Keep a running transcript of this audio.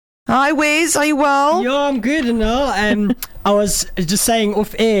Hi, Wes. Are you well? Yeah, I'm good, I was just saying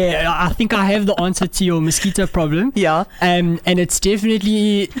off air, I think I have the answer to your mosquito problem. Yeah. And it's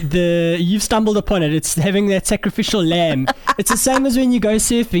definitely you've stumbled upon it. It's having that sacrificial lamb. It's the same as when you go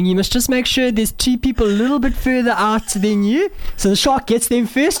surfing. You must just make sure there's two people a little bit further out than you. So the shark gets them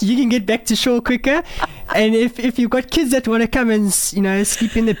first. You can get back to shore quicker. And if you've got kids that want to come and,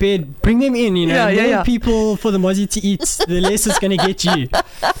 sleep in the bed, bring them in, More people for the mozzie to eat, the less it's going to get you.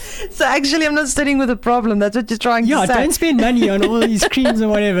 So actually, I'm not studying with a problem. That's what you're trying to say. Yeah, don't spend money on all these creams and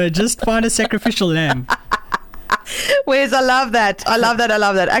whatever. Just find a sacrificial lamb. Wes, I love that.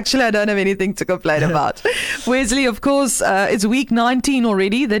 Actually, I don't have anything to complain about. Wesley, of course, it's week 19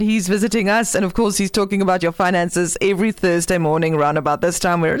 already that he's visiting us. And of course, he's talking about your finances every Thursday morning around about this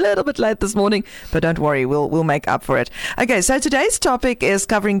time. We're a little bit late this morning, but don't worry, we'll make up for it. Okay, so today's topic is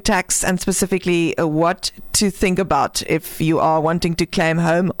covering tax and specifically what to think about if you are wanting to claim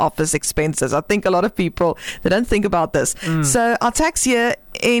home office expenses. I think a lot of people, they don't think about this. So our tax year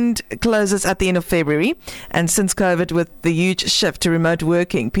closes at the end of February, and since COVID, with the huge shift to remote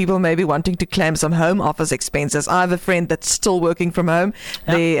working, people may be wanting to claim some home office expenses. I have a friend that's still working from home.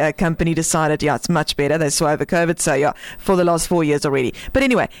 Yep. Their company decided, it's much better. They saw over COVID, so for the last 4 years already. But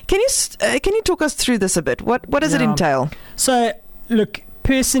anyway, can you talk us through this a bit? What does it entail? So, look,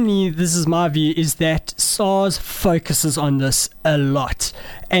 personally, this is my view, is that SARS focuses on this a lot.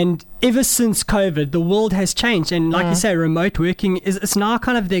 And ever since COVID, the world has changed. And like you say, remote working is now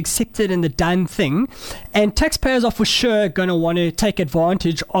kind of the accepted and the done thing. And taxpayers are for sure going to want to take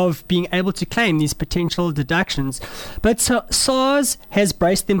advantage of being able to claim these potential deductions. But SARS has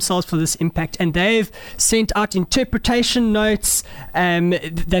braced themselves for this impact, and they've sent out interpretation notes.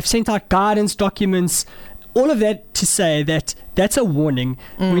 They've sent out guidance documents. All of that to say that that's a warning.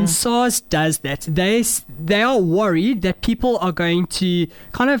 When SARS does that, they are worried that people are going to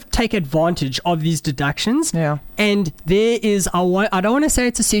kind of take advantage of these deductions. Yeah. And there is, I don't want to say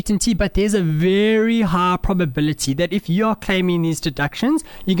it's a certainty, but there's a very high probability that if you are claiming these deductions,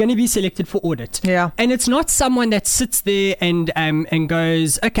 you're going to be selected for audit. Yeah. And it's not someone that sits there and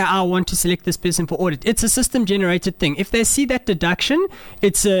goes, okay, I want to select this person for audit. It's a system generated thing. If they see that deduction,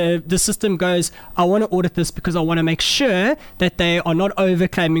 the system goes, I want to audit this because I want to make sure that they are not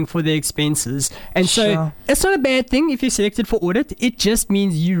overclaiming for their expenses. And so it's not a bad thing if you're selected for audit. It just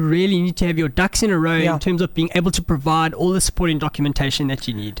means you really need to have your ducks in a row in terms of being able to provide all the supporting documentation that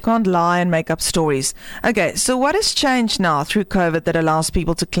you need. Can't lie and make up stories. Okay, so what has changed now through COVID that allows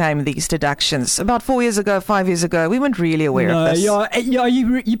people to claim these deductions? About 4 years ago, 5 years ago, we weren't really aware of this.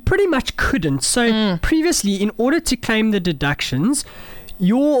 You pretty much couldn't. So previously, in order to claim the deductions,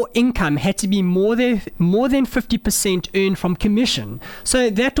 your income had to be more than 50% earned from commission.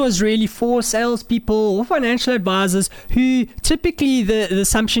 So that was really for salespeople or financial advisors who typically the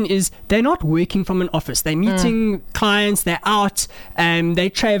assumption is they're not working from an office. They're meeting clients, they're out,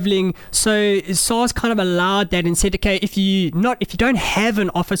 they're traveling. So SARS kind of allowed that and said, okay, if you don't have an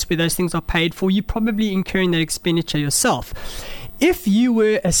office where those things are paid for, you're probably incurring that expenditure yourself. If you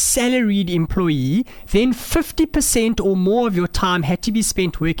were a salaried employee, then 50% or more of your time had to be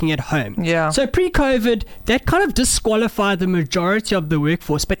spent working at home. Yeah. So pre-COVID, that kind of disqualified the majority of the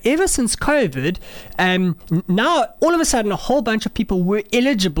workforce. But ever since COVID, now all of a sudden a whole bunch of people were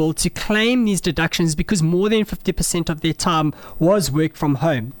eligible to claim these deductions because more than 50% of their time was work from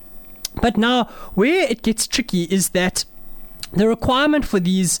home. But now where it gets tricky is that the requirement for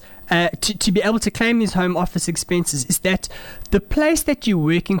these to be able to claim these home office expenses is that the place that you're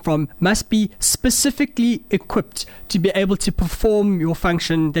working from must be specifically equipped to be able to perform your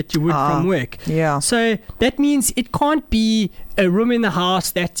function that you would from work. Yeah. So that means it can't be a room in the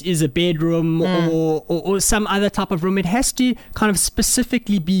house that is a bedroom or some other type of room. It has to kind of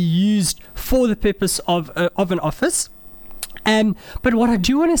specifically be used for the purpose of an office. But what I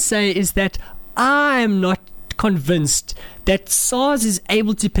do want to say is that I am not convinced that SARS is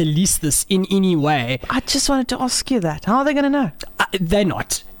able to police this in any way. I just wanted to ask you that. How are they going to know? They're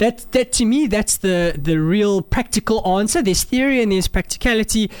not. That to me, that's the real practical answer. There's theory and there's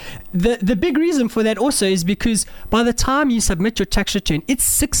practicality. The big reason for that also is because by the time you submit your tax return, it's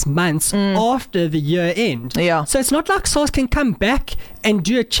 6 months after the year end. Yeah. So it's not like SARS can come back and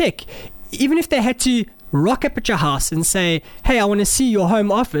do a check. Even if they had to rock up at your house and say, hey, I want to see your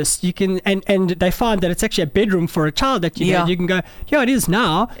home office, you can, and they find that it's actually a bedroom for a child that you had, you can go, yeah, it is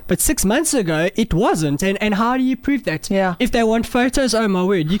now, but 6 months ago it wasn't. And how do you prove that? Yeah. If they want photos, oh my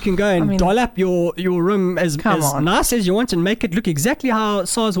word, you can go and doll up your room as nice as you want and make it look exactly how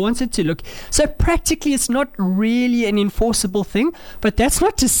SARS wants it to look. So practically it's not really an enforceable thing, but that's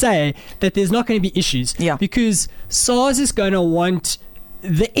not to say that there's not going to be issues. Yeah. Because SARS is going to want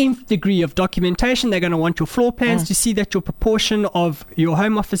the nth degree of documentation. They're going to want your floor plans to see that your proportion of your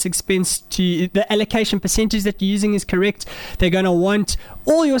home office expense to the allocation percentage that you're using is correct. They're going to want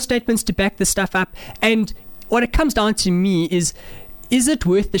all your statements to back the stuff up. And what it comes down to me is it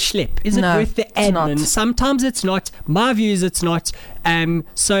worth the schlep? Is it worth the admin? Sometimes it's not. My view is it's not.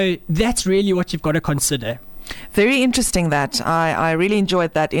 So that's really what you've got to consider. Very interesting that. I really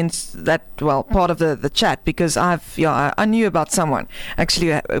enjoyed that part of the chat, because I knew about someone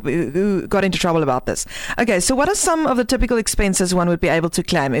actually who got into trouble about this. Okay, so what are some of the typical expenses one would be able to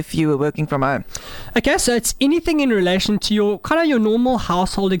claim if you were working from home? Okay, so it's anything in relation to your normal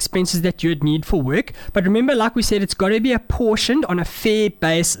household expenses that you would need for work. But remember, like we said, it's got to be apportioned on a fair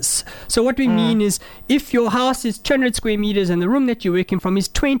basis. So what we mean is, if your house is 200 square meters and the room that you're working from is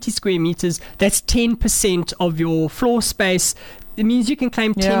 20 square meters, that's 10% of your floor space. It means you can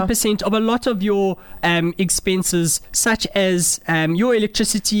claim 10% of a lot of your expenses, such as your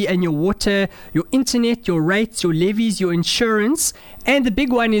electricity and your water, your internet, your rates, your levies, your insurance, and the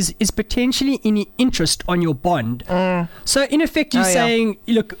big one is potentially any interest on your bond. So in effect, you're saying,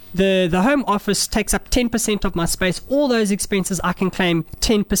 look, the home office takes up 10% of my space. All those expenses, I can claim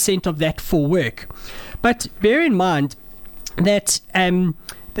 10% of that for work. But bear in mind that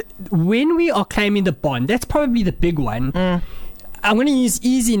when we are claiming the bond, that's probably the big one. I'm going to use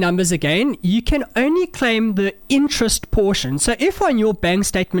easy numbers again. You can only claim the interest portion. So if on your bank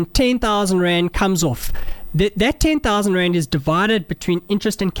statement 10,000 Rand comes off, that 10,000 Rand is divided between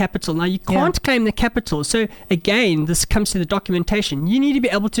interest and capital. Now, you can't claim the capital. So again, this comes to the documentation. You need to be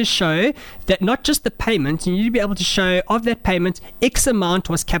able to show that not just the payment, you need to be able to show of that payment, X amount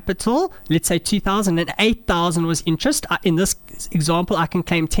was capital, let's say 2,000, and 8,000 was interest. In this example, I can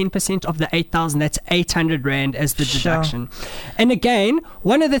claim 10% of the 8,000. That's 800 Rand as the deduction. And again,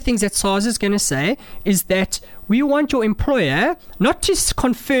 one of the things that SARS is going to say is that we want your employer not to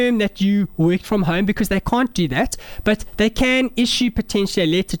confirm that you worked from home, because they can't do that, but they can issue potentially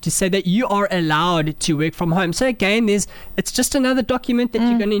a letter to say that you are allowed to work from home. So again, it's just another document that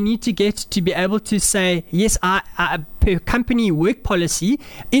you're going to need to get to be able to say, yes, I per company work policy,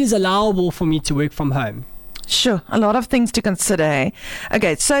 it is allowable for me to work from home. Sure, a lot of things to consider. Eh?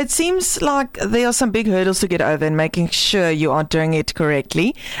 Okay, so it seems like there are some big hurdles to get over in making sure you are doing it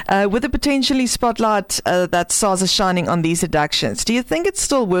correctly. With the potentially spotlight that SARS is shining on these deductions, do you think it's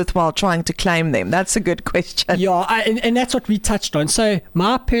still worthwhile trying to claim them? That's a good question. Yeah, and that's what we touched on. So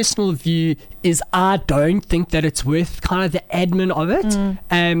my personal view is I don't think that it's worth kind of the admin of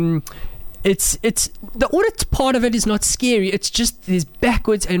it. It's the audit part of it is not scary. It's just there's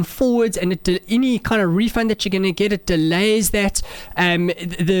backwards and forwards, and any kind of refund that you're going to get, it delays that.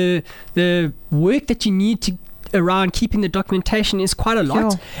 The work that you need to around keeping the documentation is quite a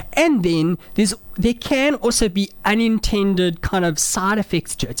lot. And then there can also be unintended kind of side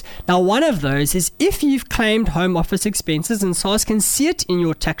effects to it. Now, one of those is if you've claimed home office expenses, and SARS can see it in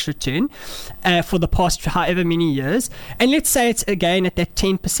your tax return for the past however many years, and let's say it's again at that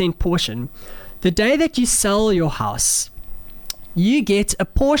 10% portion. The day that you sell your house, you get a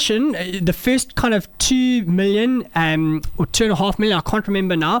portion, the first kind of 2 million or 2.5 million, I can't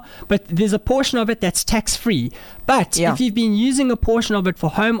remember now, but there's a portion of it that's tax-free. But if you've been using a portion of it for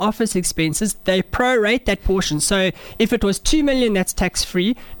home office expenses, they prorate that portion. So if it was 2 million, that's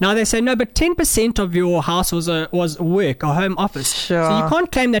tax-free. Now they say, no, but 10% of your house was work or home office. So you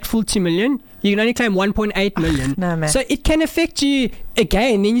can't claim that full 2 million. You can only claim 1.8 million. No, man. So it can affect you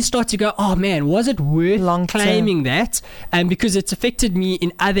again. Then you start to go, oh man, was it worth claiming that? Because it's affected me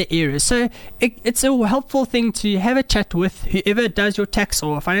in other areas. So it's a helpful thing to have a chat with whoever does your tax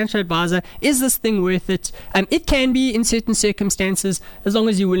or a financial advisor. Is this thing worth it? It can be in certain circumstances, as long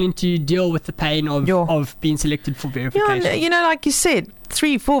as you're willing to deal with the pain of being selected for verification. Yeah, like you said,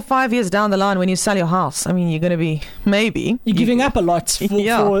 3, 4, 5 years down the line when you sell your house, I mean, you're going to be you're giving up a lot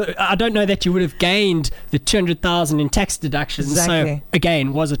for I don't know that you would have gained the 200,000 in tax deductions. Exactly. So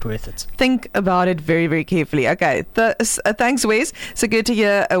again, was it worth it? Think about it very, very carefully. Okay, thanks, Wes. So good to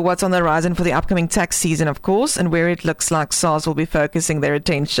hear what's on the horizon for the upcoming tax season, of course, and where it looks like SARS will be focusing their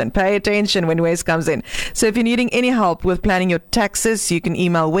attention. Pay attention when Wes comes in. So if you're needing any help with planning your taxes, you can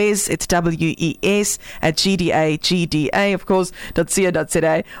email Wes. It's WES at GDA, of course,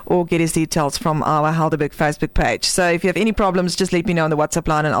 .co.za, or get his details from our Helderberg Facebook page. So if you have any problems, just let me know on the WhatsApp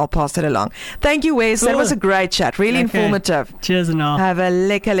line and I'll pass it along. Thank you, Wes. That was a great chat. Really informative. Cheers, Anna. Have a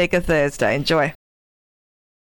lekker Thursday. Enjoy.